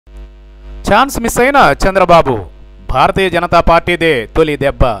Chance miss అయిన చంద్రబాబు, భారతీయ జనతా పార్టీదే తొలి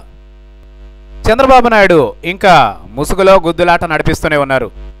దెబ్బ. చంద్రబాబు నాయుడు ఇంకా ముసుగులో గుద్దులాట నడిపిస్తూనే ఉన్నారు.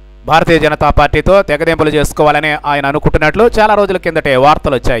 భారతీయ జనతా పార్టీతో తెగదెంపులు చేసుకోవాలని ఆయన అనుకుంటున్నట్లు చాలా రోజుల కిందటే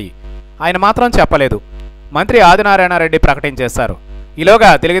వార్తలు వచ్చాయి. ఆయన మాత్రం చెప్పలేదు. మంత్రి ఆదినారాయణ రెడ్డి ప్రకటించేశారు.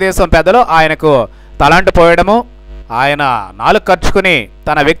 ఈలోగా తెలుగుదేశం పెద్దలు ఆయనకు తలాంటు పోయడము, ఆయన నాలుగు ఖర్చుకుని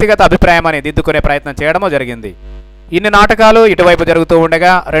తన వ్యక్తిగత అభిప్రాయాన్ని దిద్దుకునే ప్రయత్నం చేయడమో జరిగింది. ఇన్ని నాటకాలు ఇటువైపు జరుగుతూ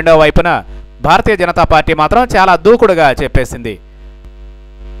ఉండగా రెండో వైపున భారతీయ జనతా పార్టీ మాత్రం చాలా దూకుడుగా చెప్పేసింది.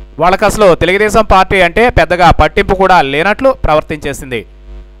 వాళ్ళకు అసలు తెలుగుదేశం పార్టీ అంటే పెద్దగా పట్టింపు కూడా లేనట్లు ప్రవర్తించేసింది.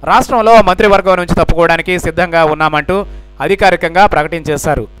 రాష్ట్రంలో మంత్రివర్గం నుంచి తప్పుకోవడానికి సిద్ధంగా ఉన్నామంటూ అధికారికంగా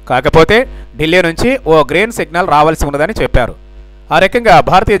ప్రకటించేశారు. కాకపోతే ఢిల్లీ నుంచి ఓ గ్రీన్ సిగ్నల్ రావాల్సి ఉన్నదని చెప్పారు. ఆ రకంగా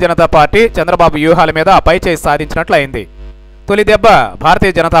భారతీయ జనతా పార్టీ చంద్రబాబు వ్యూహాల మీద పైచేయి సాధించినట్లు అయింది. తొలి దెబ్బ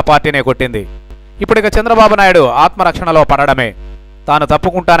భారతీయ జనతా పార్టీనే కొట్టింది. ఇప్పుడు ఇక చంద్రబాబు నాయుడు ఆత్మరక్షణలో పడడమే. తాను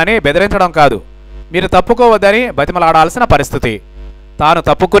తప్పుకుంటానని బెదిరించడం కాదు, మీరు తప్పుకోవద్దని బతిమలాడాల్సిన పరిస్థితి. తాను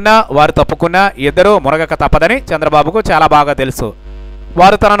తప్పుకున్నా వారు తప్పుకున్నా ఇద్దరూ మునగక తప్పదని చంద్రబాబుకు చాలా బాగా తెలుసు.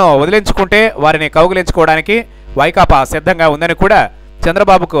 వారు తనను వదిలించుకుంటే వారిని కౌగిలించుకోవడానికి వైకాపా సిద్ధంగా ఉందని కూడా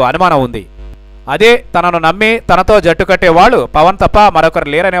చంద్రబాబుకు అనుమానం ఉంది. అదే తనను నమ్మి తనతో జట్టు కట్టే వాళ్ళు పవన్ తప్ప మరొకరు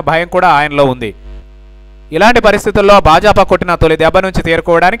లేరనే భయం కూడా ఆయనలో ఉంది. ఇలాంటి పరిస్థితుల్లో భాజపా కొట్టిన తొలి దెబ్బ నుంచి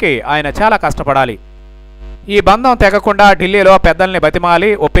తేరుకోవడానికి ఆయన చాలా కష్టపడాలి. ఈ బంధం తెగకుండా ఢిల్లీలో పెద్దల్ని బతిమాలి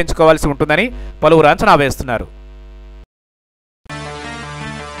ఒప్పించుకోవాల్సి ఉంటుందని పలువురు అంచనా వేస్తున్నారు.